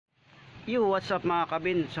Yo, what's up mga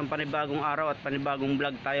kabin? Isang panibagong araw at panibagong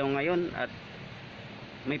vlog tayo ngayon. At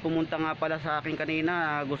may pumunta nga pala sa akin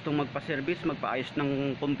kanina, gustong magpa-service, magpaayos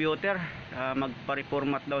ng computer,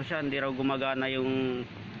 magpa-reformat daw siya. Hindi raw gumagana yung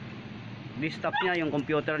desktop niya, yung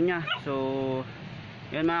computer niya. So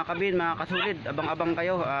yun mga kabin, mga kasulid, abang-abang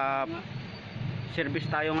kayo. Service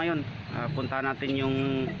tayo ngayon. Punta natin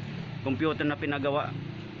yung computer na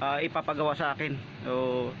ipapagawa sa akin.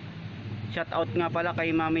 So shout out nga pala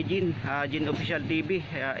kay Mami Jean, Jean Official TV.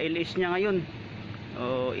 LS niya ngayon.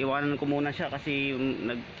 Iwanan ko muna siya kasi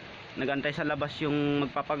nagantay sa labas yung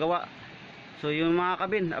magpapagawa. So yung mga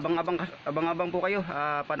kabin, abang-abang po kayo.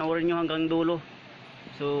 Panoorin nyo hanggang dulo.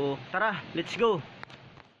 So tara, let's go.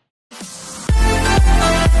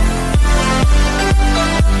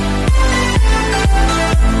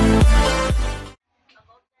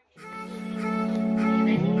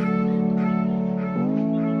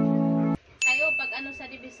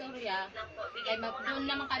 Ay doon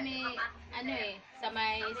naman kami sa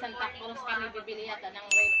may Santa Cruz kami bibili yata ng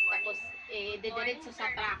rep, tapos didiretso sa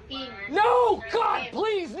tracking. No! God,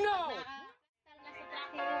 please, no! Nasa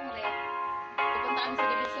tracking yung rep, pupunta kami sa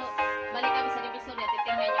diviso, balik kami sa diviso na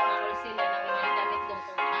titingnan yung mga wholesale ng mga damit doon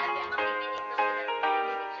kung kaya.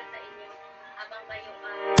 Sa inyo, habang kayo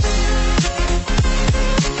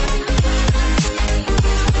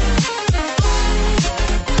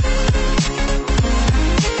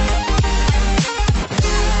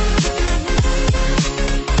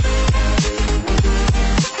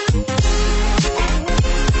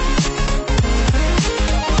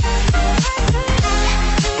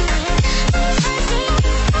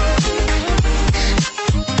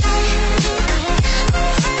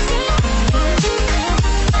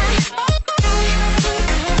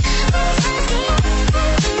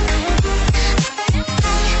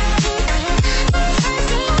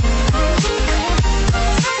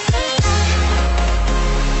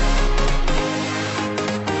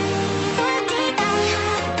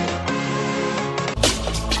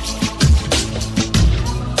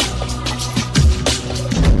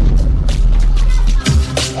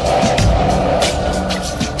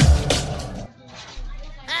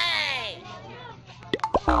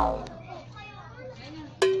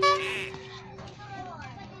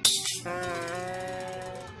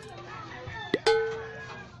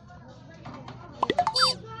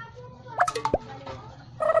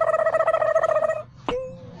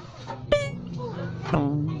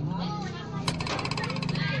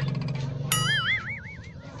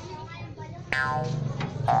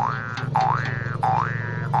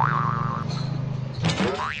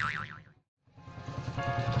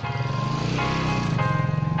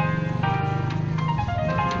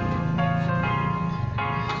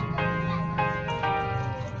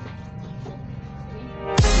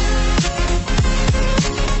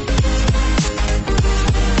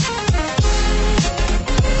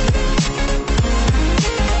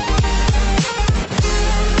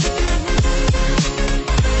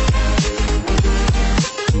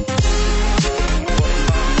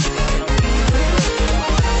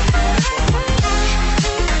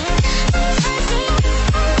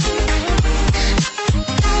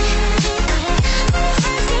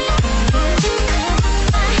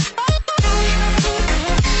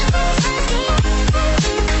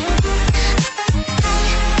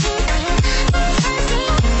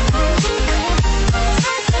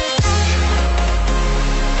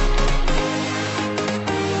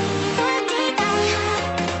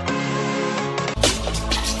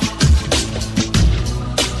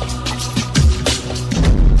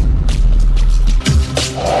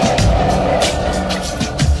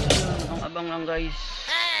guys,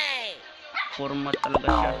 format talaga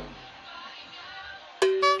siya.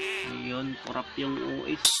 Ayun, corrupt yung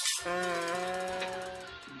OS.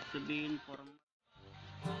 Ibig sabihin format.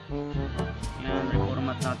 Yan,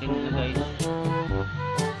 reformat natin na guys.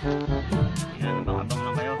 Yan, abang-abang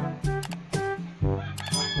lang kayo.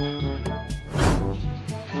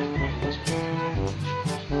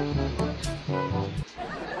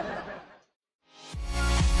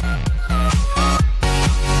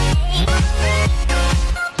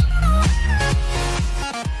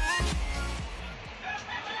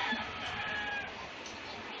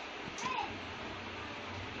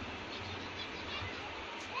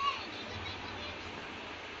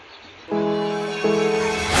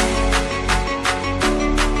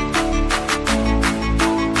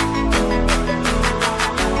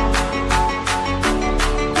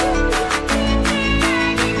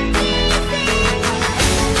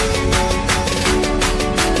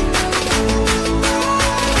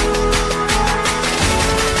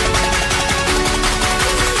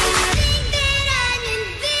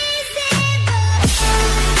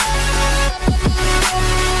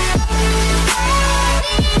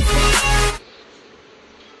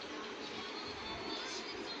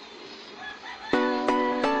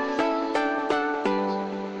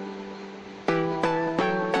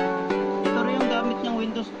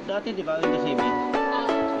 Windows dati, di ba? Windows 7.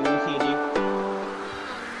 Yung CD.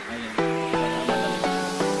 Ayun. Para madali.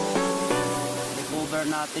 Recover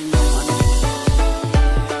natin yung ano.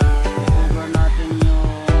 Recover natin yung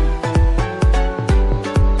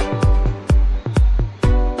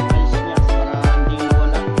files niya para hindi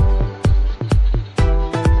mawala.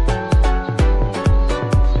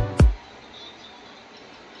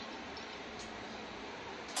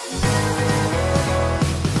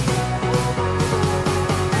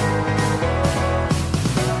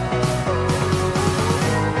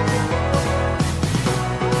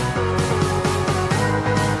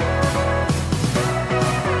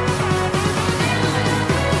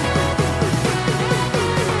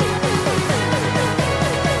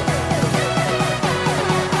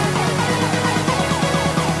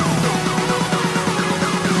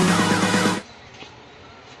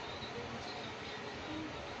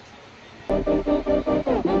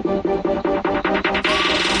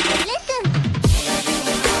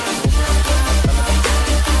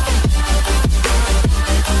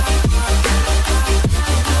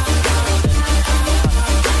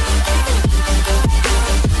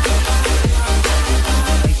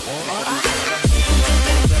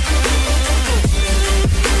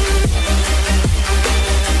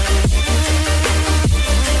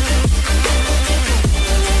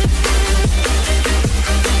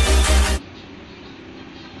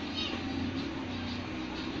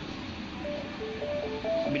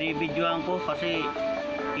 Binibidyoan ko kasi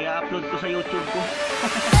i-upload ko sa YouTube ko.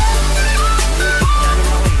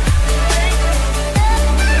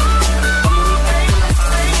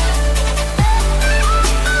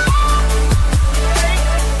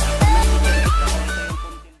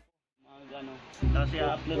 Tapos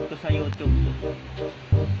i-upload ko sa YouTube ko.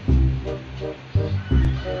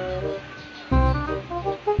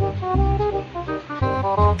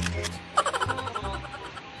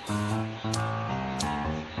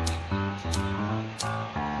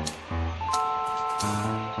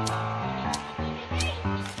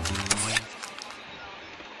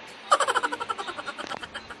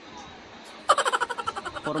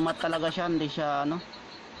 Format talaga siya, hindi siya ano,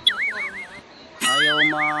 ayaw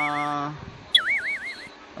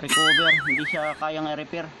recover, hindi siya kayang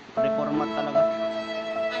i-repair. Reformat talaga.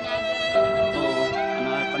 Oo,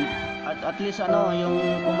 at least ano, yung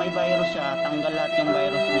kung may virus siya, tanggal lahat yung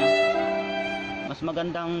virus niya. Mas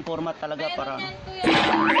magandang format talaga para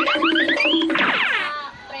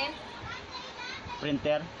Print?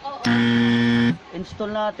 Printer. Oo.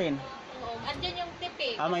 Install natin. Oo. Andyan yung tip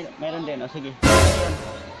eh. Mayroon din. O sige.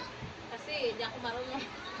 Kasi di ako marunong.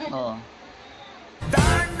 Oo.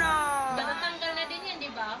 Matatanggal na din yan, di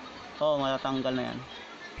ba? Oo, matatanggal na yan.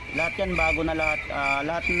 Lahat yan bago na lahat.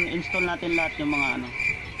 Lahat install natin lahat yung mga ano.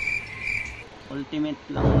 Ultimate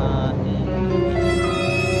lang natin.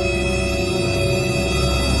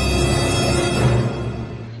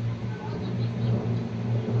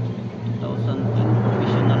 2010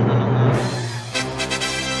 professional na lang natin.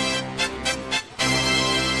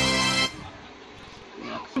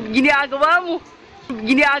 Ginagawa mo!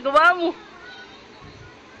 Ginagawa mo!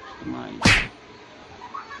 Kumain.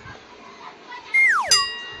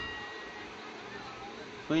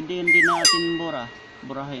 Pwede hindi natin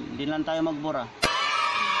burahin. Hindi lang tayo magbura.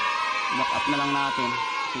 Back up na lang natin.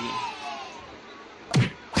 Sige.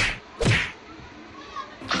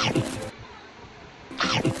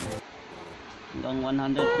 Hanggang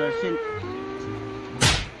 100%.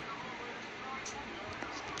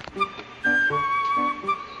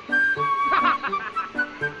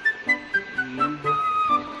 Ayan.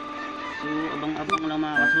 So, abang-abang lang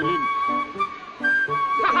mga kasulid.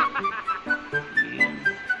 Ayan.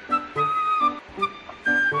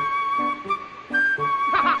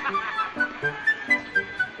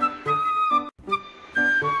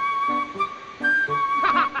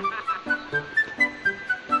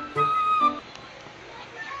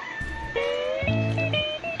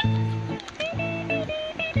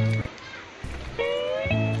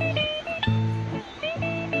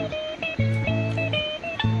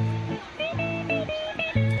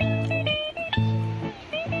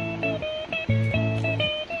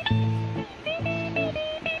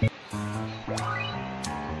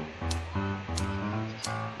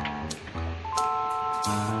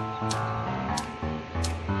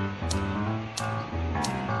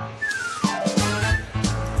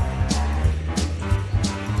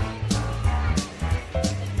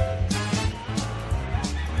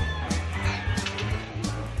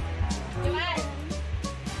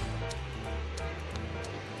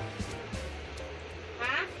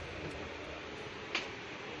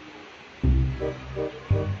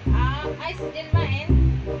 Ay, si Dilma, eh.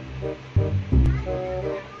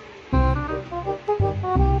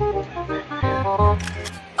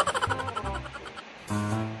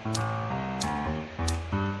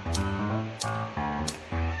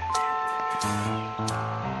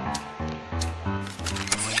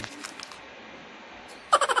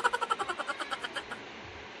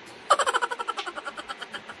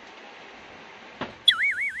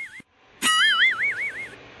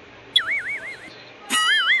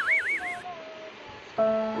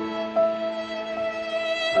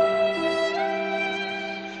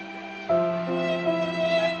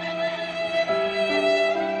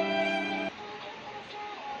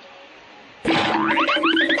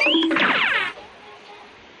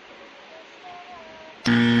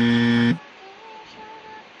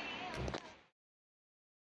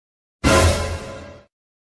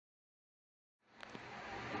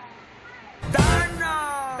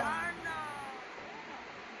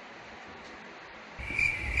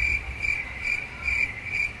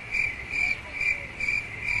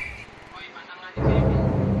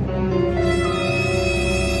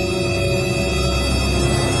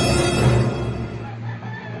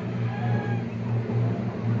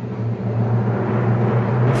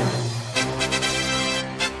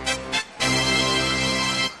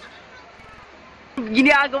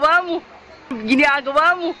 Ginagawa mo. Ginagawa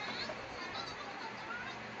mo.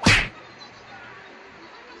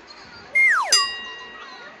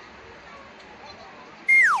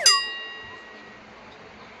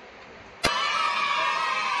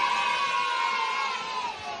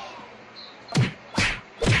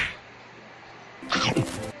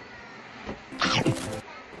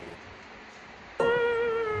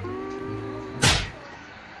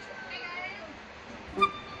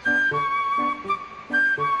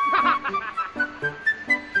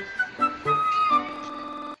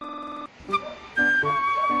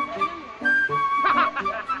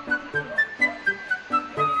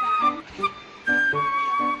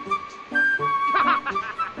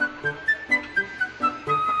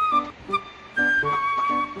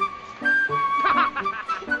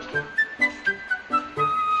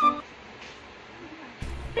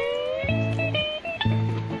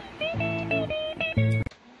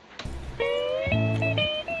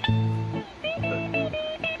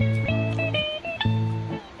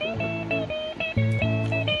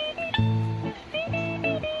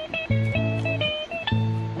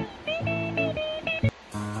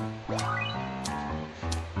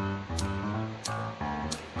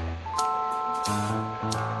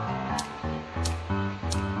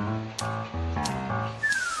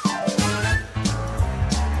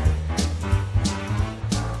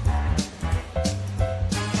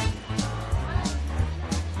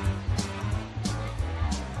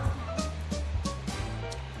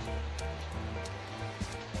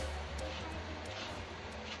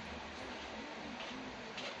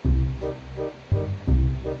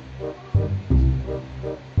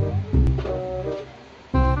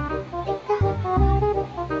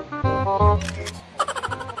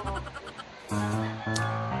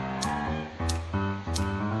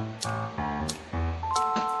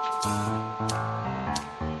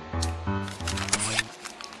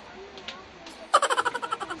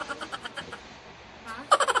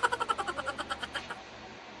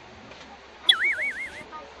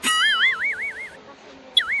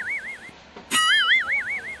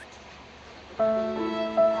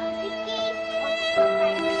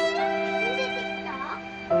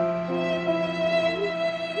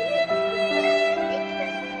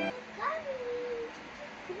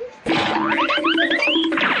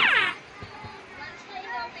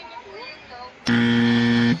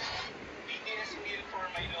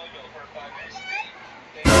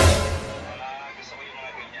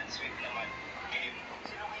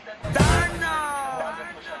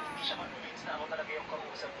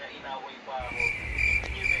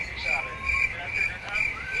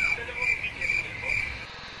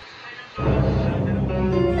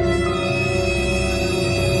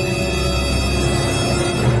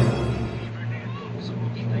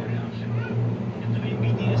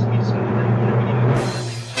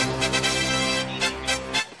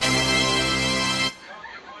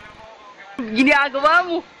 Ginagawa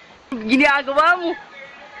mo. Ginagawa mo.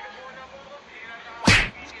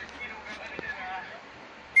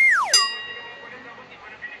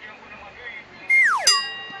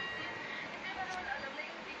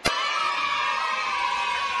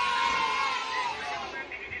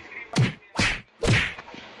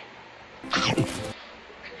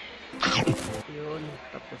 Yun,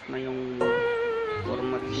 tapos na yung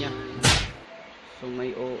format niya. So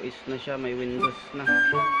may OS na siya, may Windows na.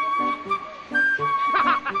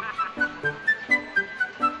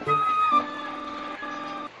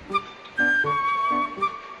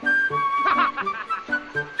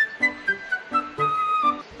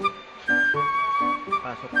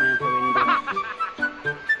 Pasok na yan sa Windows.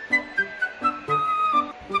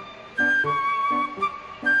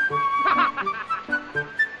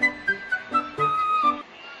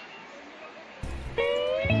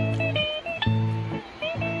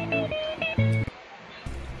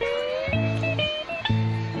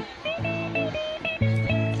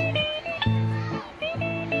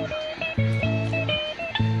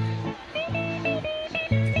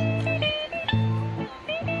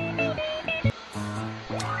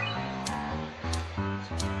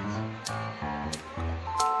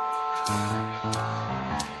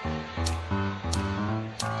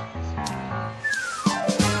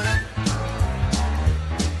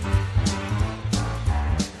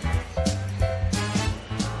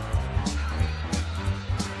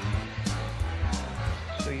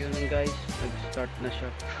 guys, nag-start na siya.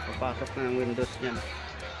 Papasok na ng Windows niyan.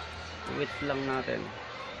 Wait lang natin.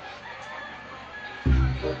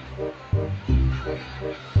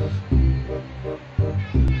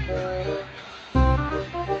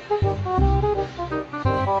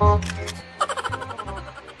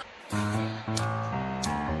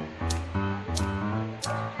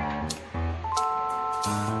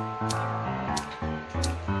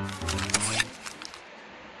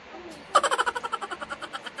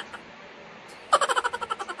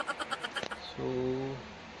 So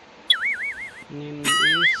name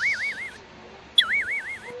is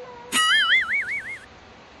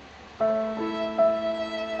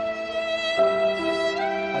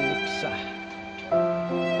Alexa.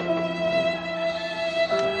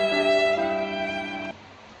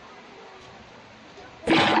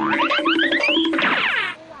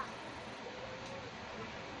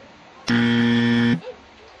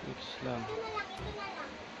 Next lang.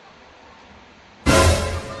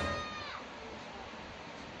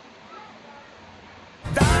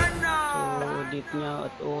 So, date niya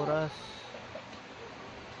at oras.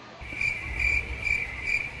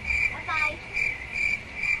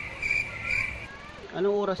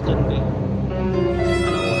 Anong oras dyan, Be? Anong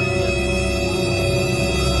oras dyan?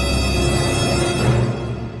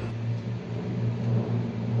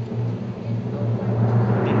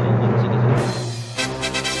 Sige, sige.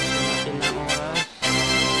 Natin ang oras.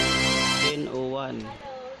 10:01.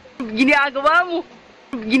 Ginagawa mo!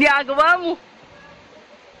 Ginagawa mo!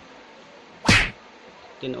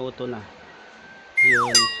 10:02 na.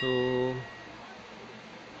 Yun, so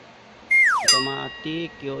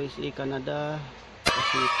automatic, USA, Canada,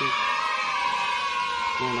 Pacific.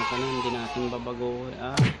 Yan, ako na, hindi natin babaguhin.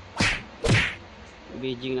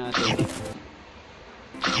 Beijing natin.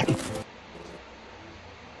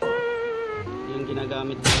 Yung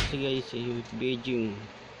ginagamit ko kasi guys, Beijing.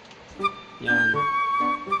 Yan.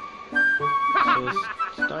 So,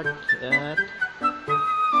 start at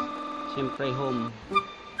siyempre home.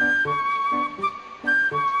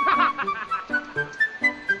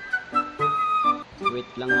 Wait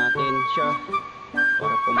lang natin siya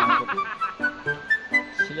para pumasok.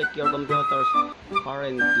 Select your computer's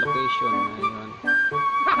current location. Ayun.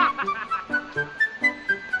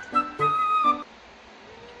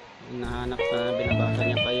 Nahanap na, binabasa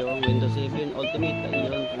niya pa yung Windows 7 Ultimate.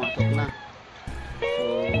 Ayun, pumasok na. So,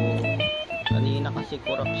 kanina kasi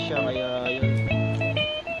corrupt siya, kaya yun,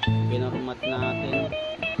 Reformat natin.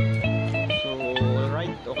 So,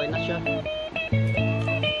 alright, okay na siya.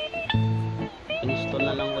 Install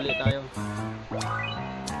na lang ulit tayo.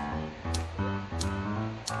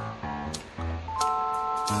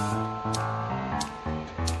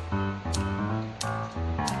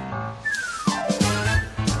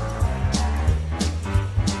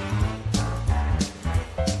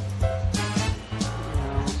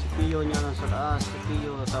 CPU niya nasa taas,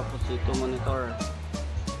 CPU, tapos ito monitor.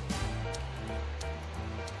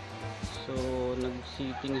 So,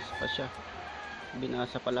 nag-settings pa siya.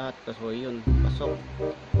 Binasa pa lahat. So, yun. Pasok.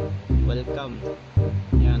 Welcome.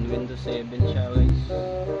 Yan. Windows 7 siya, guys.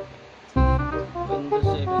 Windows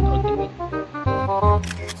 7 Ultimate.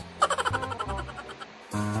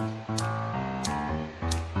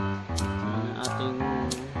 Yan ating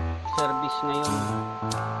service ngayon.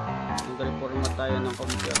 Nag-reformat tayo ng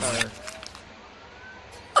computer.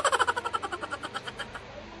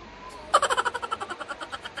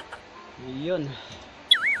 Yun,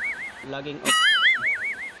 laging off.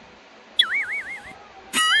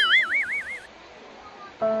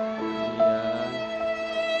 Ayan.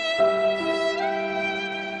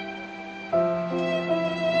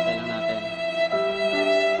 Hintay lang natin.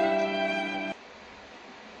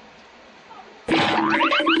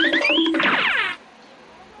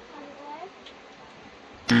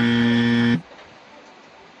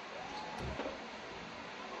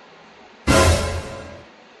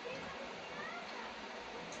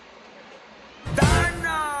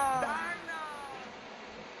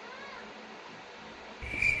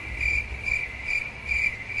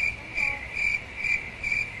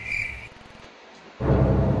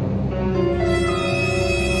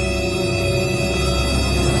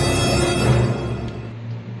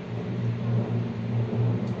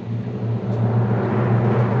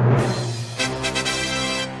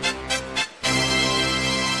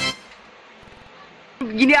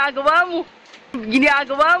 Ginagawa mo!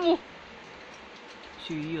 Ginagawa mo!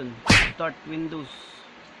 So yun, start Windows.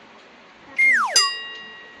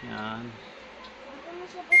 Yan.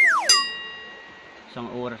 Isang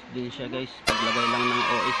oras din siya guys. Paglagay lang ng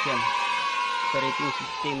OS yan. Operating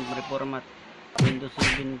system, reformat. Windows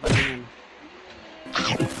 7 pa lang yan.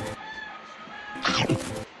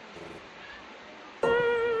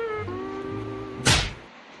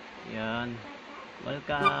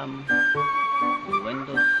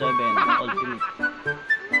 Windows 7 Ultimate.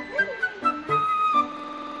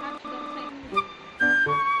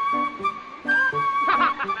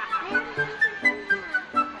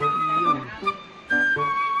 Yun.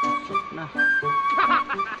 Pasok na.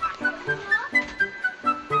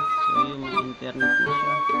 So yung may internet na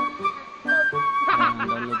siya.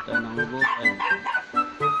 Download tayo ng Google.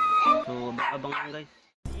 So abangan guys.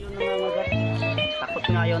 Yun na nga magat. Takot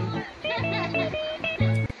nga yun.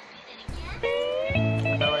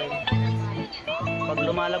 Pasaway. Pag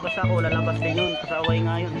lumalabas ako, lalabas din yun. Pasaway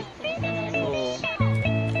nga yun. Oo.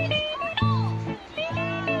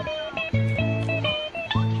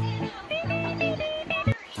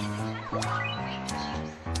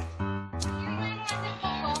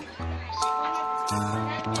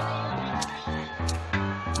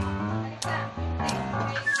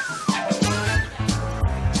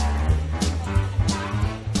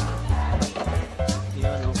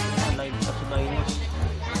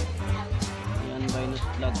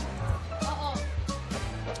 Oo.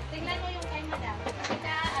 Tingnan mo yung kay madam.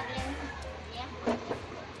 Kita, again. Yeah.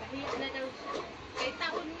 Kahit na daw siya. Kay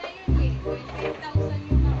taon na yun eh. 28,000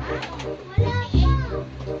 yung mga. Wala pa.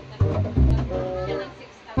 Siya ng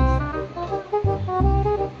 6,000.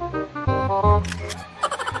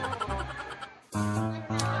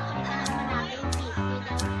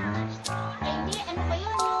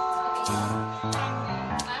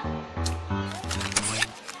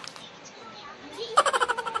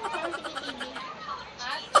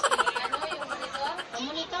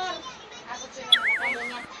 Monitor. Ako sila nakakalo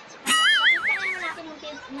niya. Pakita naman natin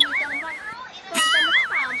monitor mo. Pagka mo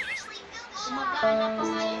pa. Umagaan ako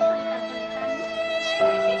ngayon.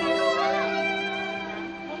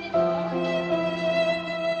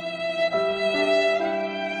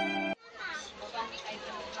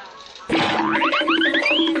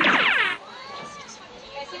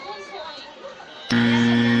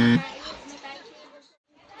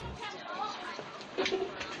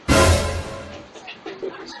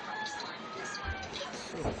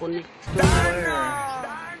 Connector.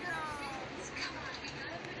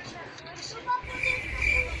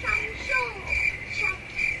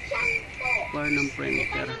 Bar ng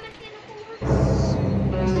printer.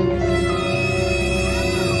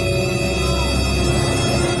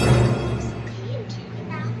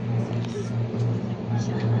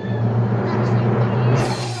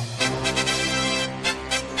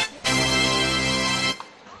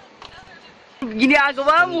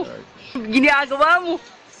 Ginagawa mo. Ginagawa mo.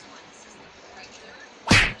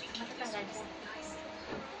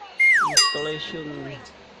 Installation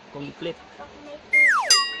complete.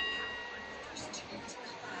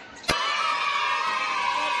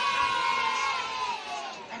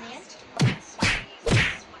 Ano yan?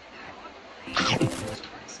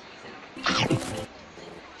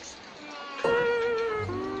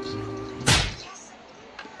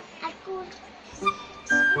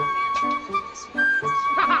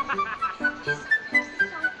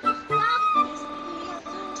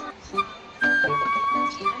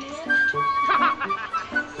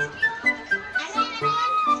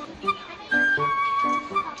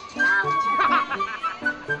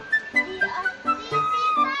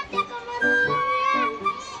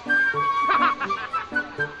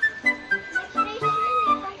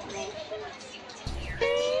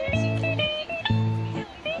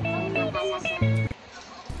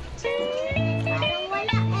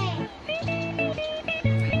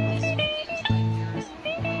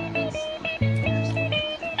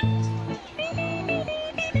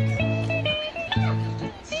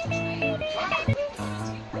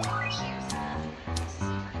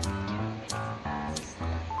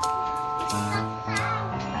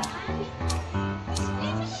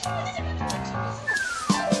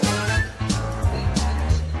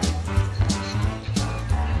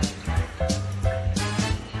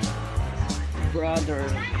 Brother.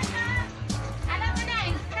 Alam mo na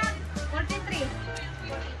eh. 43.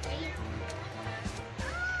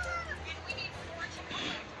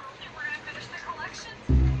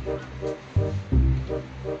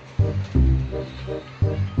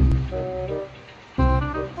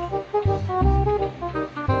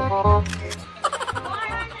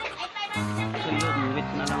 So yun, wait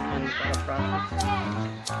na lang yan para process.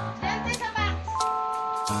 Dante sa box.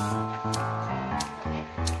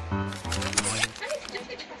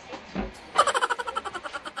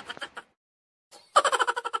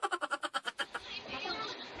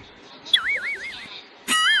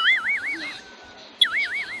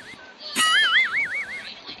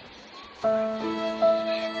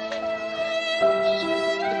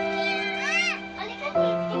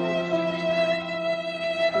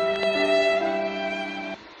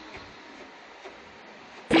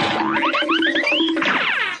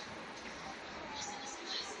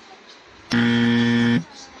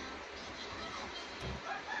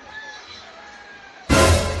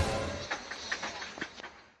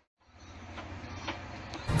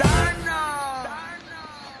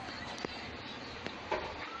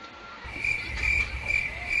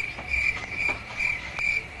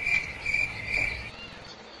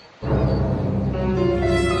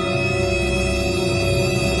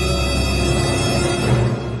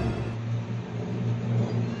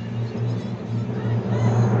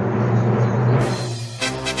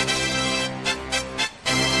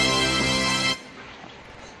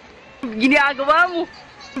 ginagawa mo?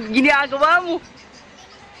 Ginagawa mo?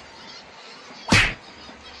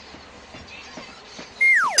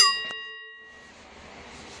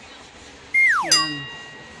 Yan.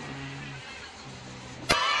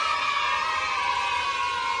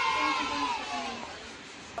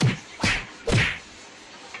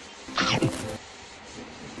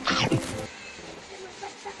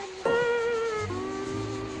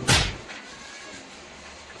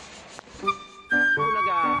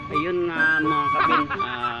 Talaga, ayun nga mga kabin,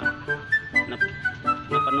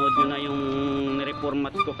 napanood nyo na yung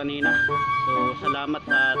reformat ko kanina. So salamat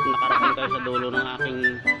at nakarating kayo sa dulo ng aking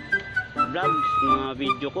vlogs, mga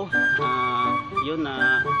video ko. Yun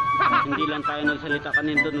hindi lang tayo nagsalita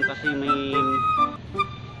kanina doon kasi may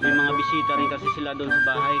mga bisita rin kasi sila doon sa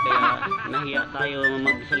bahay, kaya nahiya tayo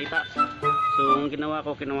magsalita. So ang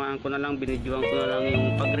kinawaan ko na lang, binidyoan ko na lang yung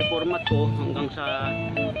pag-reformat ko hanggang sa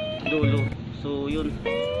dulo. So yun,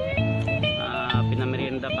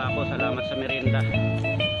 pinamerienda pa ako. Salamat sa merienda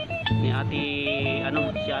ni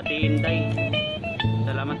si Ate Inday.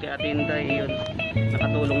 Salamat kay Ate Inday. Yun,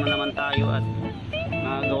 nakatulong na naman tayo at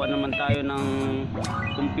nagawa naman tayo ng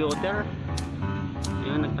computer.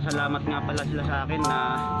 Yun, nagpasalamat nga pala sila sa akin na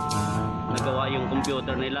nagawa yung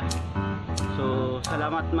computer nila. So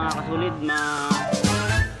salamat mga kasulid, mga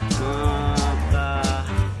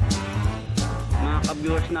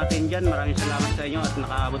ka-viewers natin dyan. Maraming salamat sa inyo at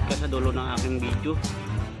nakaabot ka sa dulo ng aking video.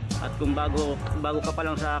 At kung bago ka pa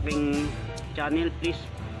lang sa aking channel, please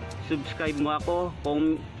subscribe mo ako,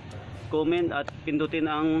 comment at pindutin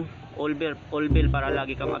ang all bell para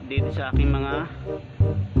lagi kang update sa aking mga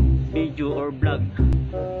video or vlog.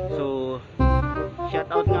 So shout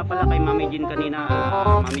out nga pala kay Mami Jean kanina.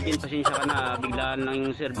 Mami Jean, pasensya ka na, biglaan lang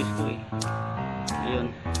yung service ko eh. Ayun,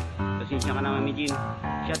 pasensya ka na Mami Jean.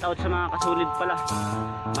 Shout out sa mga kasulid pala.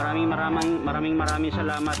 Maraming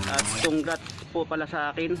salamat at congrats po pala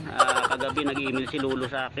sa akin. Kagabi nag-email si Lolo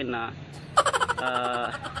sa akin na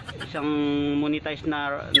isang monetize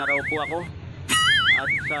na raw po ako.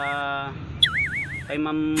 At sa kay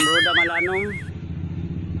Ma'am Roda Malanong,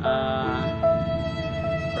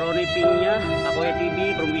 Ronnie Piña, Akoya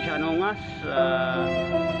TV, Probinsya Nongas,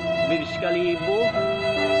 Bibis Calibo,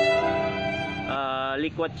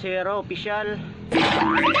 Liquatsero Official.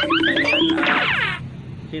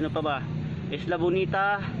 Sino pa ba? Isla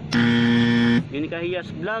Bonita, Unicahiyas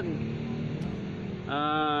Vlog,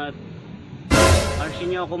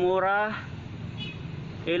 Arsenio Komura,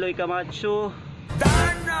 Eloy Camacho,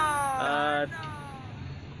 at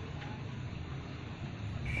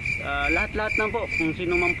lahat-lahat na po. Kung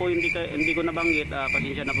sino man po hindi ko nabanggit,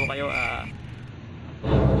 pasensya na po kayo.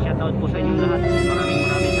 Shoutout po sa inyo lahat. Maraming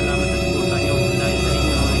salamat sa suporta nyo. Dahil sa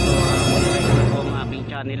inyo ito monetize po ang aking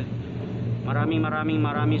channel.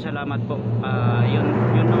 Maraming salamat po. Yun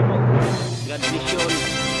lang po. God bless you all.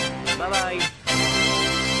 Bye bye.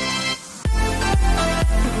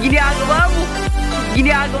 Ginagawa mo?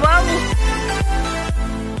 Ginagawa mo?